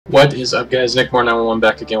What is up, guys? Nick Moore 911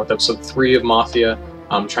 back again with episode 3 of Mafia.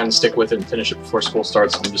 I'm trying to stick with it and finish it before school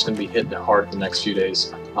starts. I'm just going to be hitting it hard the next few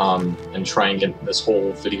days and try and get this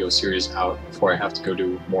whole video series out before I have to go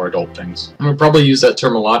do more adult things. I'm going to probably use that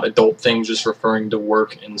term a lot, adult things, just referring to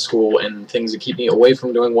work and school and things that keep me away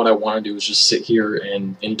from doing what I want to do, is just sit here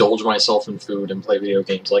and indulge myself in food and play video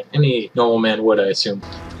games like any normal man would, I assume.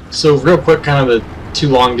 So real quick, kind of the too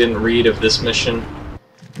long didn't read of this mission.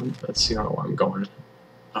 Let's see how I'm going.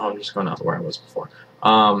 Oh, I'm just going out where I was before.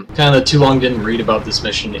 Kind of the too long didn't read about this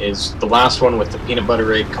mission is the last one with the peanut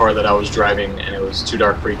butter egg car that I was driving, and it was too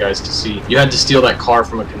dark for you guys to see. You had to steal that car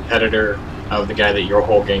from a competitor of the guy that your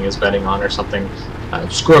whole gang is betting on or something.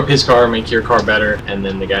 Screw up his car, make your car better, and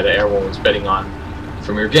then the guy that everyone was betting on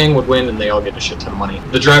from your gang would win, and they all get a shit ton of money.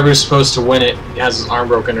 The driver's supposed to win it. He has his arm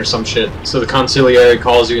broken or some shit. So the consigliere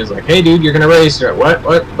calls you and is like, "Hey, dude, you're gonna race." You're like,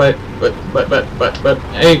 "What? But,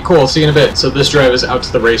 hey, cool, see you in a bit." So this drive is out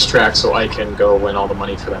to the racetrack so I can go win all the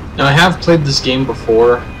money for them. Now, I have played this game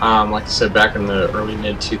before. Like I said, back in the early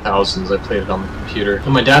mid-2000s, I played it on the computer.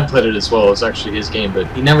 And my dad played it as well. It was actually his game, but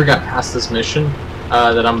he never got past this mission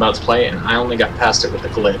that I'm about to play, and I only got past it with a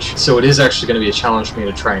glitch. So it is actually going to be a challenge for me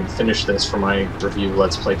to try and finish this for my review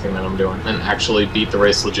Let's Play thing that I'm doing, and actually beat the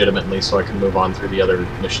race legitimately so I can move on through the other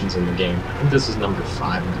missions in the game. I think this is number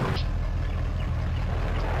 5 now.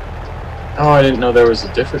 Oh, I didn't know there was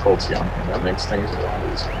a difficulty on here. That makes things a lot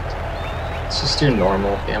easier. Let's just do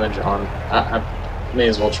normal, damage on. I may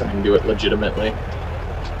as well try and do it legitimately.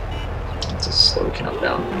 It's a slow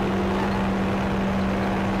countdown.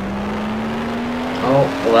 Oh,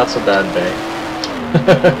 well, that's a bad day.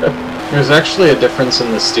 There's actually a difference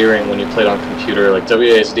in the steering when you play it on computer. Like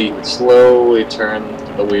WASD would slowly turn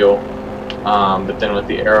the wheel, but then with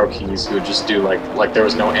the arrow keys you would just do like there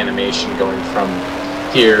was no animation going from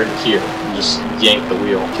here to here. You just yank the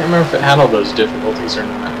wheel. Can't remember if it had all those difficulties or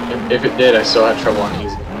not. If it did, I still had trouble on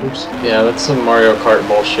easy. Oops. Yeah, that's some Mario Kart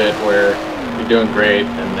bullshit where you're doing great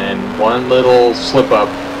and then one little slip up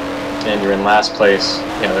and you're in last place.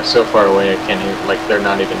 Yeah, they're so far away I can't even, like, they're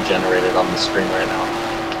not even generated on the screen right now.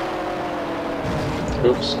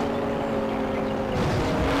 Oops.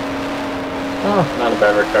 Oh, not a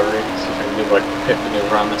bad recovery. See if I can do like a pit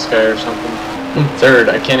maneuver on this guy or something. In third,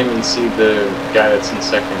 I can't even see the guy that's in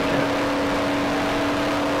second yet.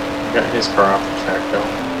 Got his car off the track though.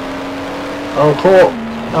 Oh, cool!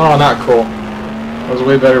 Oh, not cool. It was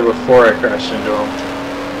way better before I crashed into him.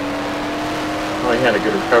 Oh, he had a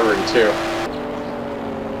good recovery, too.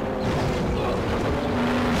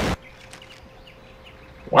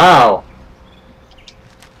 Wow!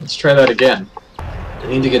 Let's try that again. I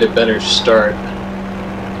need to get a better start.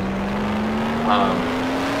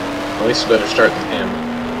 At least a better start than him.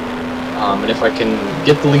 And if I can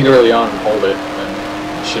get the lead early on and hold it, then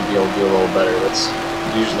I should be able to do a little better. That's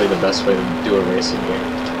usually the best way to do a racing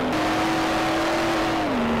game.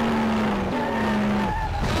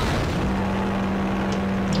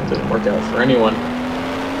 Didn't work out for anyone.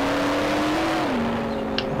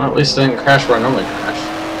 Well, at least I didn't crash where I normally crash.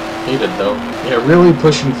 He did though. Yeah, really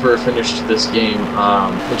pushing for a finish to this game,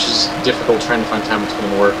 which is difficult trying to find time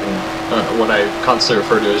between work and what I constantly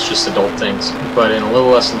refer to as just adult things. But in a little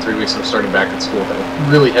less than 3 weeks, I'm starting back at school with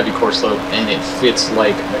a really heavy course load, and it fits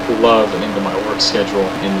like a glove into my work schedule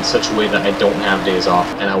in such a way that I don't have days off,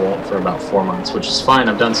 and I won't for about 4 months, which is fine.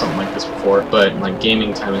 I've done something like this before, but like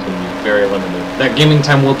gaming time is going to be very limited. That gaming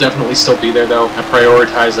time will definitely still be there though. I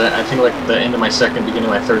prioritize it. I think like the end of my second, beginning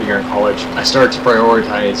of my third year in college, I started to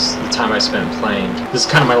prioritize the time I spent playing. This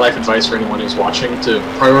is kind of my life advice for anyone who's watching, to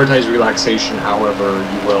prioritize relaxation however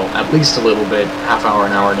you will. At least a little bit, half hour,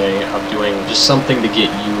 an hour a day of doing just something to get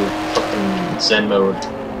you fucking zen mode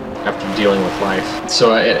after dealing with life.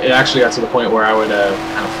 So it actually got to the point where I would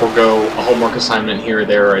kind of forego a homework assignment here or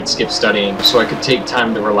there, or I'd skip studying so I could take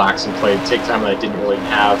time to relax and play, take time that I didn't really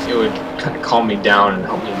have. It would kind of calm me down and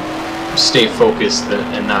help me stay focused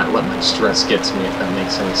and not let my stress get to me, if that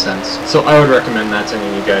makes any sense. So I would recommend that to any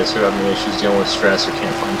of you guys who have any issues dealing with stress or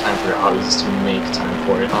can't find time for your hobbies, to make time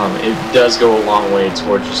for it. It does go a long way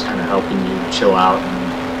towards just kind of helping you chill out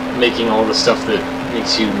and making all the stuff that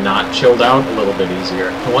makes you not chilled out a little bit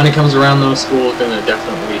easier. And when it comes around though, school is going to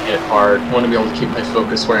definitely hit hard. I want to be able to keep my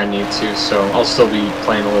focus where I need to, so I'll still be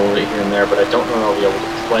playing a little bit here and there, but I don't know if I'll be able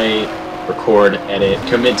to play, record, edit,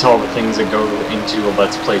 commit to all the things that go into a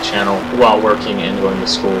Let's Play channel while working and going to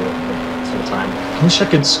school full time. I wish I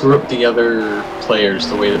could screw up the other players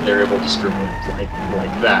the way that they're able to screw me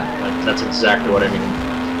like that. Like, that's exactly what I mean.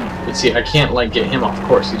 But see, I can't like get him off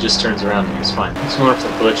course. He just turns around and he's fine. Let's wonder if the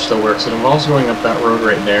glitch still works. It involves going up that road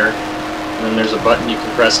right there, and then there's a button you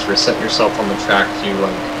can press to reset yourself on the track if you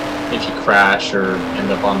like if you crash or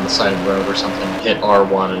end up on the side of the road or something, hit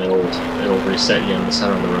R1 and it'll reset you in the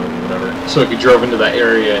center of the road or whatever. So if you drove into that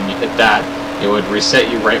area and you hit that, it would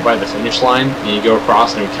reset you right by the finish line, and you go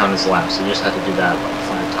across and it would count as laps. So you just had to do that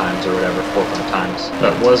like 5 times or whatever, 4 or 5 times.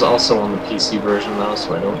 That was also on the PC version though,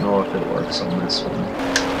 so I don't know if it works on this one.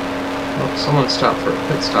 Oh, someone stopped for a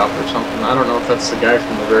pit stop or something. I don't know if that's the guy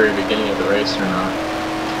from the very beginning of the race or not.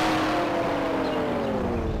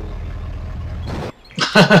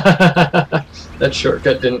 That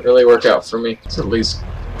shortcut didn't really work out for me. Let's at least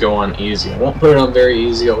go on easy. I won't put it on very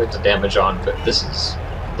easy, I'll get the damage on, but this is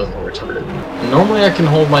a little retarded. Normally I can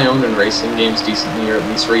hold my own in racing games decently, or at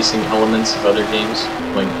least racing elements of other games.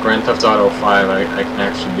 Like Grand Theft Auto 5, I can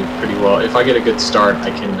actually do pretty well. If I get a good start,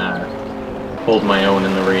 I can hold my own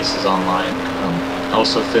in the races online. I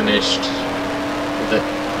also finished the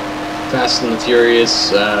Fast and the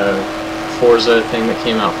Furious Forza thing that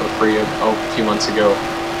came out for free a few months ago.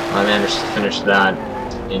 I managed to finish that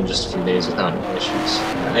in just a few days without any issues.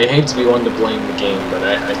 I hate to be one to blame the game, but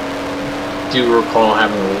I do recall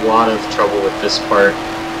having a lot of trouble with this part,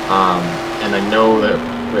 and I know that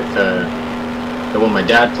with that when my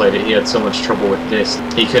dad played it, he had so much trouble with this.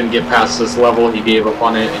 He couldn't get past this level, he gave up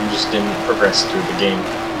on it, and just didn't progress through the game.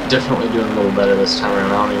 Definitely doing a little better this time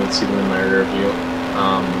around. I don't even see them in my rear view.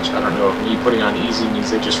 Which I don't know if me putting on easy means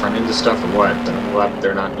they just run into stuff or what, but I'm glad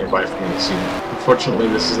they're not nearby for me to see them. Unfortunately,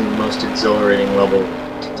 this isn't the most exhilarating level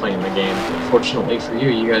to play in the game. Unfortunately for you,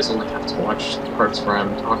 you guys only have to watch the parts where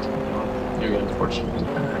I'm talking about. Maybe unfortunately.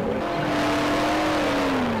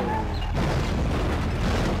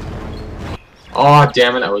 Oh,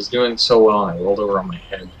 damn it, I was doing so well and I rolled over on my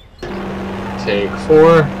head. Take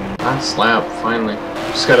 4. Last lap, finally.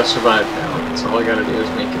 Just gotta survive now. That's all I gotta do is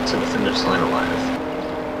make it to the finish line alive.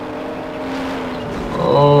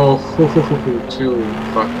 Oh, too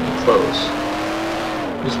fucking close.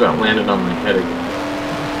 Just about landed on my head again.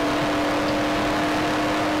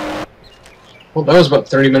 Well, that was about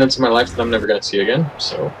 30 minutes of my life that I'm never gonna see again,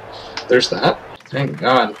 so there's that. Thank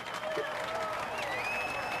God.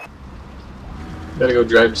 Gotta go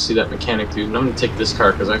drive to see that mechanic dude, and I'm gonna take this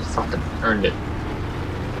car because I fucking earned it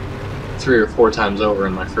 3 or 4 times over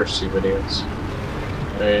in my first 2 videos.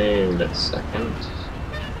 Wait a second.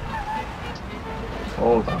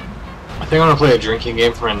 Hold on. I think I'm gonna play a drinking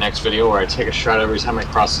game for my next video where I take a shot every time I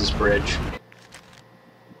cross this bridge.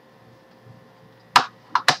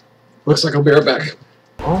 Looks like I'll be right back.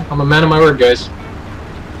 Oh, I'm a man of my word, guys.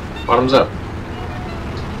 Bottoms up.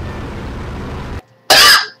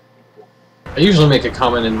 I usually make a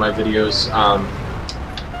comment in my videos,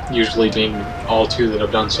 usually being all 2 that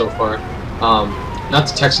I've done so far. Not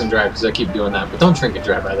to text and drive, because I keep doing that, but don't drink and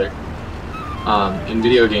drive either. In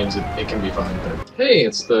video games, it can be fun, but hey,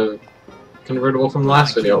 it's the convertible from the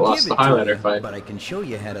last video. It lost the highlighter fight. But I can show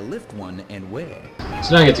you how to lift one and where.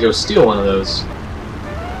 So now I get to go steal one of those.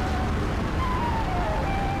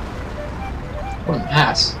 What an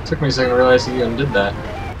ass. It took me a second to realize he even did that.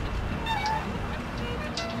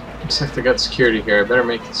 Looks like they got security here. I better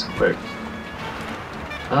make this quick.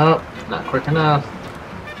 Oh, not quick enough.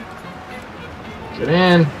 Get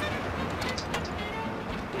in.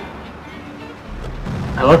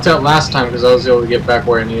 I lucked out last time because I was able to get back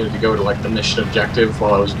where I needed to go to like the mission objective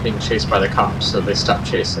while I was being chased by the cops, so they stopped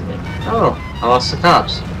chasing me. Oh, I lost the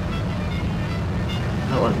cops.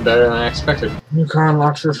 That went better than I expected. New car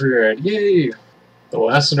unlocked for free ride. Yay! The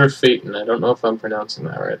Lassiter Phaeton. I don't know if I'm pronouncing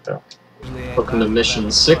that right though. Welcome to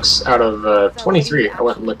mission 6 out of 23. I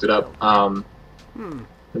went and looked it up.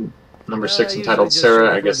 Number 6 entitled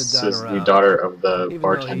Sarah. I guess this is the daughter of the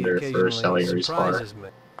bartender for Salieri's bar.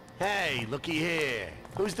 Hey, looky here.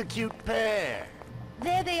 Who's the cute pair?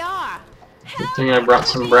 There they are. Good thing I brought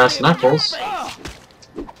some brass knuckles.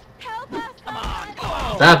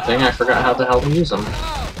 Bad thing, I forgot how the hell to use them.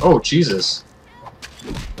 Oh, Jesus.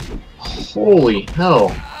 Holy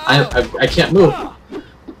hell. I can't move.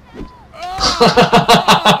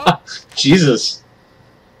 Jesus.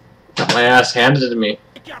 Got my ass handed to me.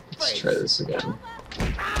 Let's try this again.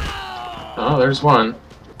 Oh, there's one.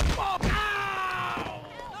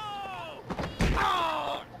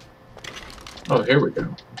 Oh, here we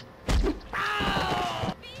go.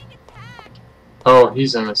 Oh,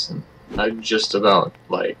 he's innocent. I just about,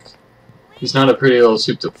 like... He's not a pretty little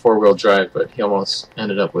souped up 4-wheel drive, but he almost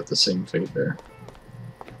ended up with the same fate there.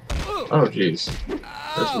 Oh, jeez.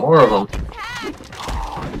 There's more of them.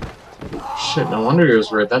 Shit, no wonder he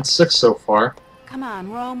was red. That's 6 so far. Come on,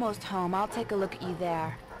 we're almost home. I'll take a look at you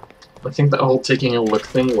there. I think that whole taking a look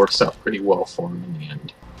thing works out pretty well for him in the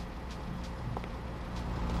end.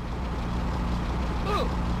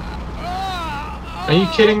 Are you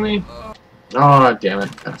kidding me? Oh, damn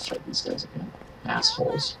it. Gotta fight these guys again.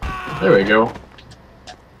 Assholes. There we go.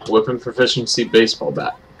 Weapon proficiency baseball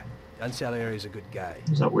bat. Gun Salari's a good guy.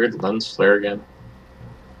 There's that weird lens flare again.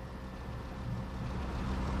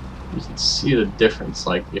 You can see the difference,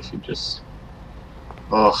 like, if you just...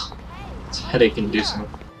 Ugh. It's headache-inducing.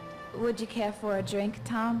 Would you care for a drink,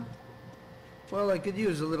 Tom? Well, I could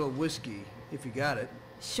use a little whiskey, if you got it.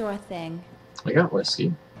 Sure thing. I got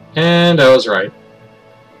whiskey. And I was right.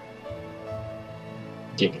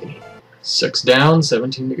 Giggity. 6 down,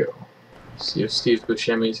 17 to go. See if Steve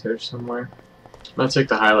Buscemi's here somewhere. I'm gonna take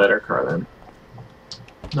the highlighter car then.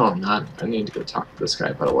 No, I'm not. I need to go talk to this guy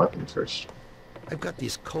about a weapon first. I've got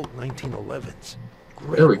these Colt 1911s.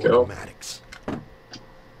 Great There we go. automatics.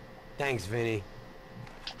 Thanks, Vinny.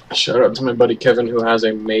 Shout out to my buddy Kevin, who has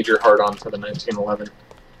a major hard-on for the 1911,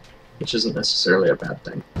 which isn't necessarily a bad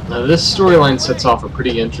thing. Now, this storyline sets off a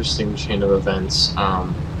pretty interesting chain of events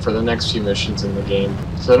for the next few missions in the game.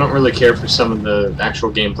 So I don't really care for some of the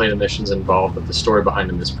actual gameplay and missions involved, but the story behind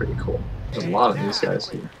them is pretty cool. There's a lot of these guys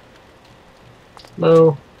here.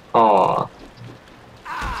 Hello. Aww.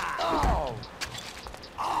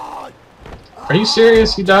 Are you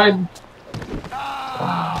serious? He died?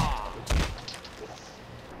 Wow.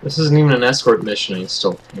 This isn't even an escort mission and he's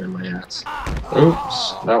still here in my ass.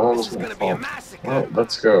 Oops, that one was my fault. Well,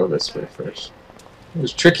 let's go this way first. It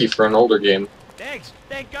was tricky for an older game. Thanks.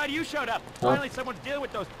 Thank God you showed up. Finally someone's dealing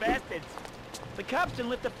with those bastards. The cops didn't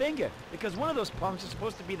lift a finger because one of those punks is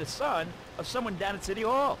supposed to be the son of someone down at City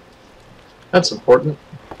Hall. That's important.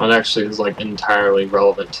 That actually is like entirely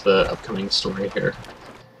relevant to the upcoming story here.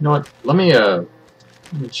 You know what? Let me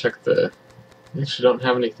check the. I actually don't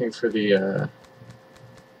have anything for the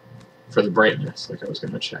brightness like I was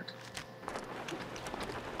gonna check.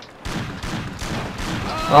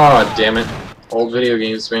 Oh, damn it. Old video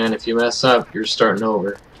games, man. If you mess up, you're starting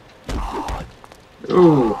over.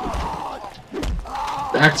 Ooh.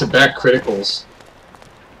 Back-to-back criticals.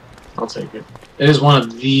 I'll take it. It is one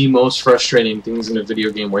of the most frustrating things in a video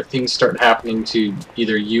game where things start happening to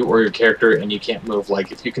either you or your character and you can't move.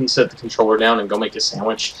 Like, if you can set the controller down and go make a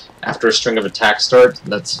sandwich after a string of attacks start,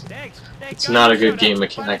 it's not a good game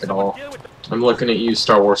mechanic at all. I'm looking at you,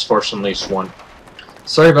 Star Wars Force Unleashed 1.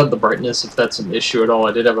 Sorry about the brightness if that's an issue at all.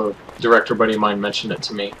 I did have a director buddy of mine mention it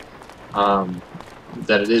to me.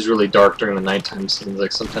 That it is really dark during the nighttime scenes.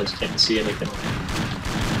 Like, sometimes you can't see anything.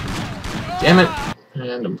 Damn it!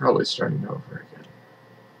 And I'm probably starting over again.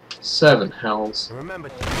 7 hells. Remember.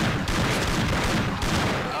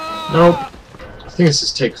 Nope. I think this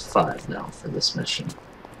is take 5 now for this mission.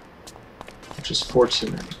 Which is 4 too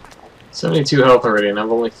many. 72 health already, and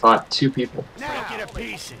I've only fought 2 people. Now get a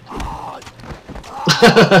piece.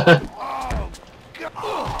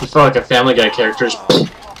 You feel like a Family Guy character.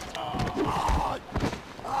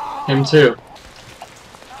 Him too.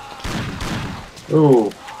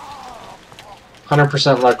 Ooh.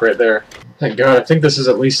 100% luck right there. Thank God, I think this is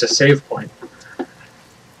at least a save point.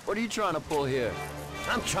 What are you trying to pull here?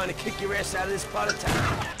 I'm trying to kick your ass out of this part of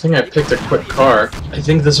town. I think I picked a quick car. I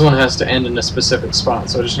think this one has to end in a specific spot,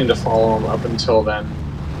 so I just need to follow him up until then.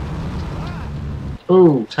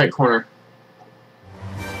 Ooh, tight corner.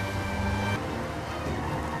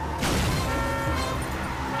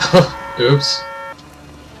 Oops.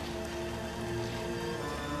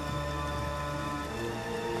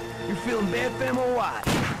 You feeling bad, fam, or what?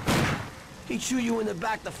 He'd shoot you in the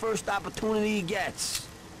back the first opportunity he gets.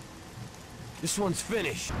 This one's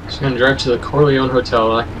finished. Just gonna drive to the Corleone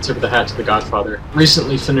Hotel. I can tip the hat to the Godfather.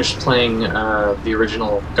 Recently finished playing the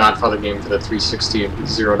original Godfather game for the 360.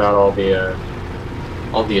 Zeroed out all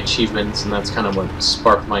the achievements, and that's kind of what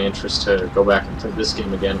sparked my interest to go back and play this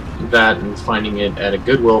game again. That and finding it at a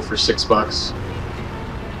Goodwill for $6.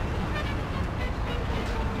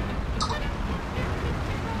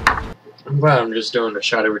 I'm glad I'm just doing a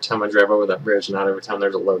shot every time I drive over that bridge, not every time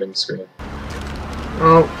there's a loading screen.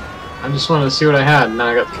 Oh, I just wanted to see what I had, and now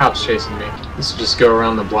I got the cops chasing me. This will just go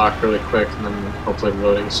around the block really quick, and then hopefully the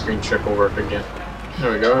loading screen trick will work again.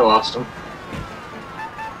 There we go, I lost him.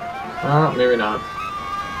 Oh, maybe not.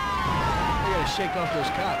 I gotta shake off those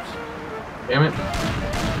cops. Damn it.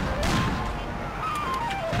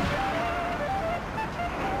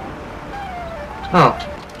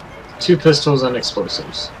 Oh, 2 pistols and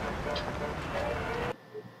explosives.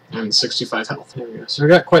 And 65 health. There we go. So we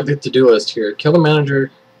got quite the to-do list here. Kill the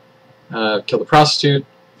manager, kill the prostitute,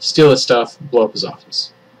 steal his stuff, blow up his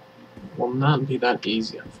office. Will not be that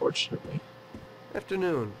easy, unfortunately.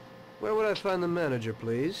 Afternoon. Where would I find the manager,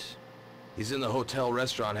 please? He's in the hotel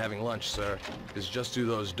restaurant having lunch, sir. It's just through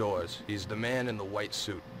those doors. He's the man in the white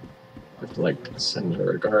suit. have to, like, send her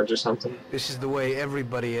regards or something. This is the way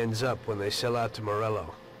everybody ends up when they sell out to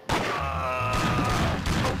Morello.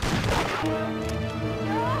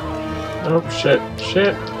 Oh, shit.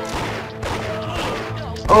 Shit.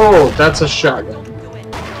 Oh, that's a shotgun.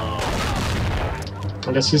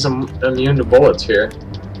 I guess he's immune to bullets here.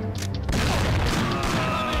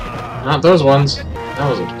 Not those ones. That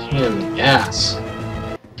was a pain in the ass.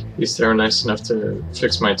 At least they were nice enough to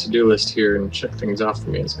fix my to-do list here and check things off for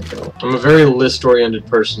me as I go. I'm a very list-oriented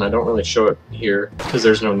person. I don't really show it here because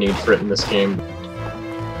there's no need for it in this game.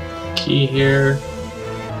 Key here.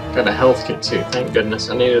 Got a health kit too. Thank goodness.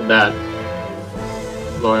 I needed that.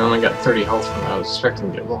 Although I only got 30 health from that. I was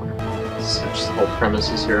expecting to get more. Such the whole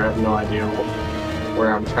premises here. I have no idea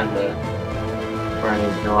where I'm trying to... where I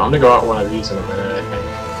need to go. I'm gonna go out one of these in a minute, I think.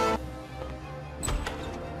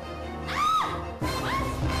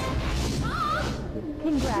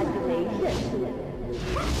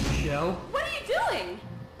 Shell, What are you doing?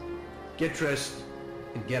 get dressed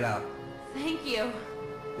and get out. Thank you.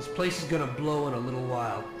 This place is gonna blow in a little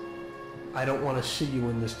while. I don't want to see you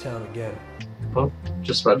in this town again. Oh,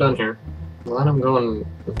 just about done here. Glad I'm going...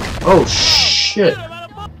 Oh, shit!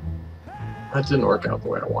 That didn't work out the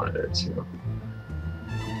way I wanted it to.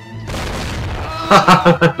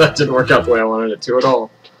 That didn't work out the way I wanted it to at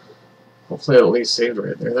all. Hopefully it at least saved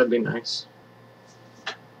right there. That'd be nice.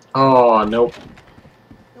 Oh, nope.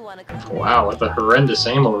 Wow, what a horrendous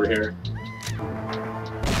aim over here.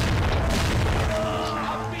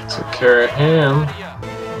 Took care of him.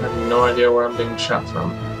 I have no idea where I'm being shot from.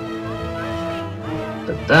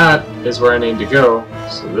 But that is where I need to go.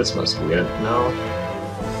 So this must be it. No.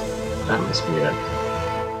 That must be it.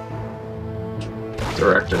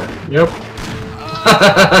 Director. Yep.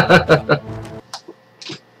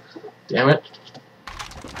 Damn it.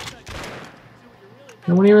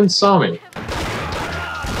 No one even saw me.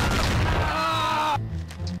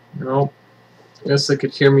 Nope. I guess they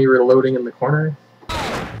could hear me reloading in the corner.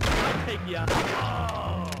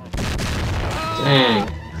 Dang.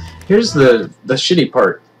 Here's the shitty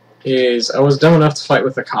part, is I was dumb enough to fight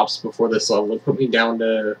with the cops before this level. It put me down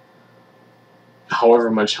to however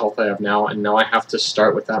much health I have now, and now I have to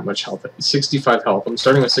start with that much health. 65 health. I'm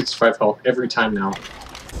starting with 65 health every time now.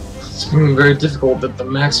 It's becoming very difficult that the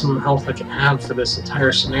maximum health I can have for this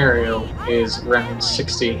entire scenario is around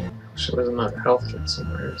 60. Wish there was another health kit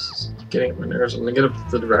somewhere. This is getting my nerves. I'm gonna get up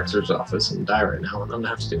to the director's office and die right now, and I'm gonna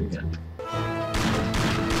have to do it again.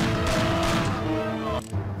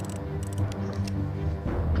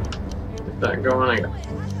 Get that going. I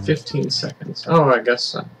got 15 seconds. Oh, I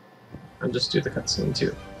guess I'll just do the cutscene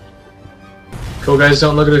too. Cool guys,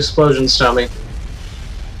 don't look at explosions, Tommy.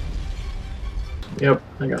 Yep,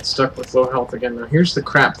 I got stuck with low health again. Now here's the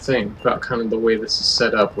crap thing about kind of the way this is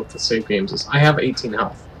set up with the save games is I have 18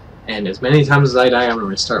 health. And as many times as I die, I'm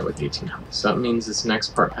going to start with 18 health. So that means this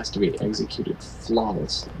next part has to be executed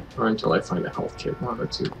flawlessly. Or until I find a health kit. One or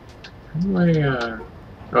two. How do I,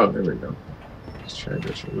 oh, there we go. Let's try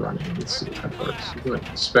just running and see if that works. You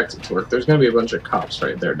wouldn't expect it to work. There's going to be a bunch of cops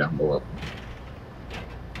right there down below.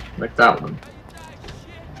 Like that one.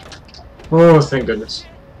 Oh, thank goodness.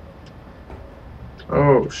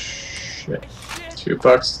 Oh, shit.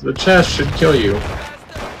 $2 to the chest should kill you.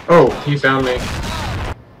 Oh, he found me.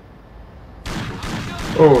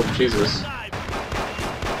 Oh, Jesus.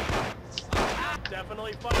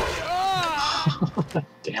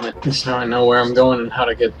 Damn it. At least now I know where I'm going and how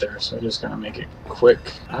to get there, so I just gotta make it quick.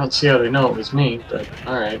 I don't see how they know it was me, but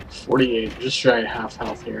alright. 48, just shy of half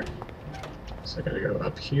health here. So I gotta go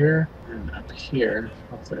up here and up here.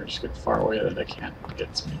 Hopefully I just get far away that I can't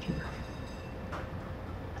get to me here.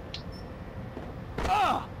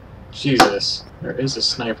 Jesus. There is a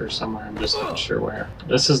sniper somewhere, I'm just not sure where.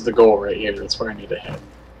 This is the goal right here, that's where I need to hit.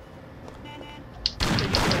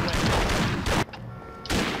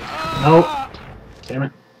 Nope. Damn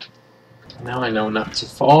it. Now I know not to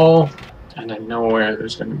fall, and I know where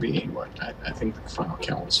there's going to be, what, I think the final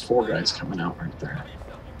count was 4 guys coming out right there.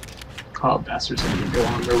 Oh, bastards are going to go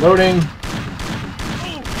on reloading.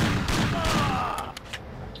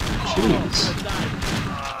 Jeez.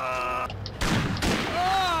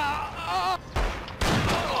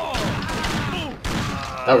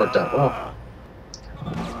 That worked out well.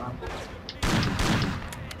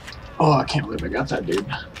 Oh, I can't believe I got that dude.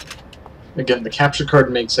 Again, the capture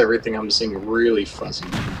card makes everything I'm seeing really fuzzy.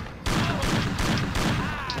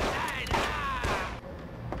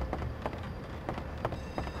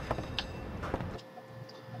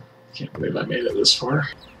 Can't believe I made it this far.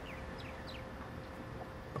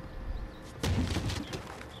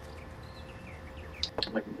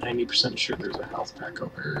 I'm like 90% sure there's a health pack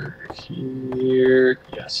over here.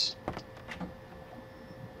 Yes.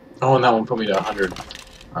 Oh, and that one put me to 100.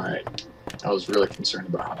 Alright. I was really concerned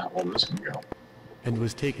about how that one was going to go. And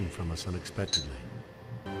was taken from us unexpectedly.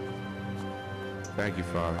 Thank you,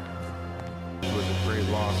 Father. It was a great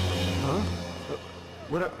loss for me. Huh?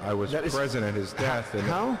 What? I was present at his death, and...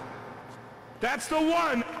 How? That's the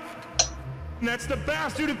one! That's the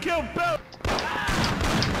bastard who killed Bill!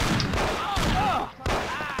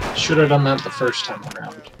 Should have done that the first time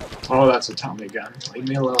around. Oh, that's a Tommy gun. Leave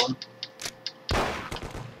me alone.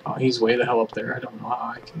 Oh, he's way the hell up there. I don't know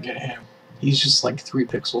how I can get him. He's just like 3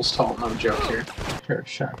 pixels tall. No joke here. Here,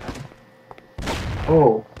 shotgun.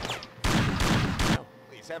 Oh.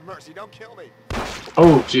 Please have mercy. Don't kill me.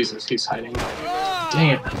 Oh, Jesus. He's hiding.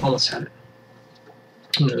 Dang it. Almost had it.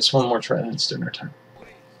 There's one more try, then it's dinner time.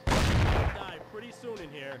 Die pretty soon in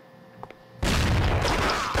here.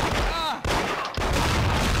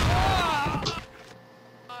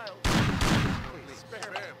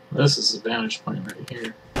 This is the vantage point right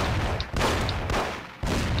here.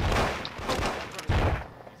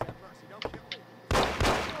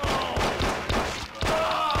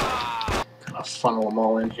 Kind of funnel them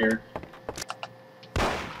all in here.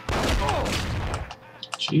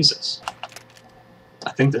 Jesus.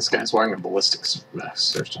 I think this guy's wearing a ballistics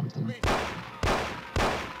vest or something.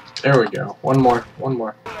 There we go. One more. One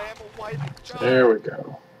more. There we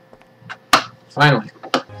go. Finally.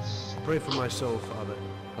 Pray for my soul, Father.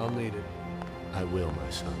 I'll need it. I will, my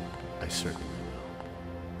son. I certainly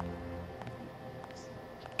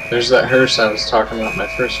will. There's that hearse I was talking about in my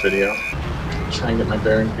first video. Try and get my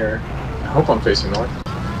bearing here. I hope I'm facing north.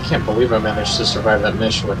 I can't believe I managed to survive that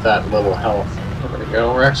mission with that little health. There we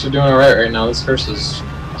go. We're actually doing alright right now. This hearse is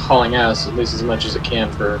hauling ass at least as much as it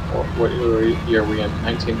can for what year are we in?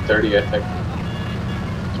 1930, I think.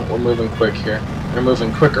 We're moving quick here. They're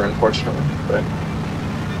moving quicker, unfortunately, but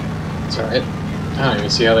it's alright. I don't even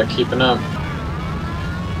see how they're keeping up.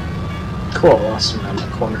 Cool, lost him around the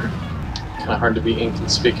corner. Kinda hard to be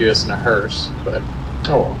inconspicuous in a hearse, but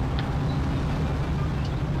oh well.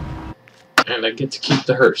 And I get to keep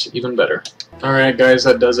the hearse, even better. Alright guys,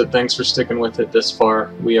 that does it. Thanks for sticking with it this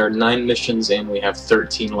far. We are 9 missions in, we have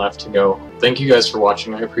 13 left to go. Thank you guys for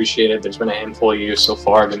watching, I appreciate it. There's been a handful of you so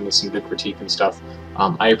far, giving me some good critique and stuff.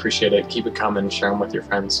 I appreciate it. Keep it coming, share them with your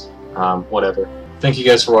friends, whatever. Thank you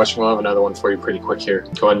guys for watching. We'll have another one for you pretty quick here.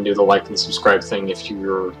 Go ahead and do the like and subscribe thing if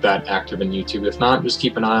you're that active in YouTube. If not, just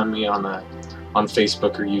keep an eye on me on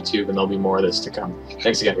Facebook or YouTube, and there'll be more of this to come.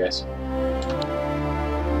 Thanks again, guys.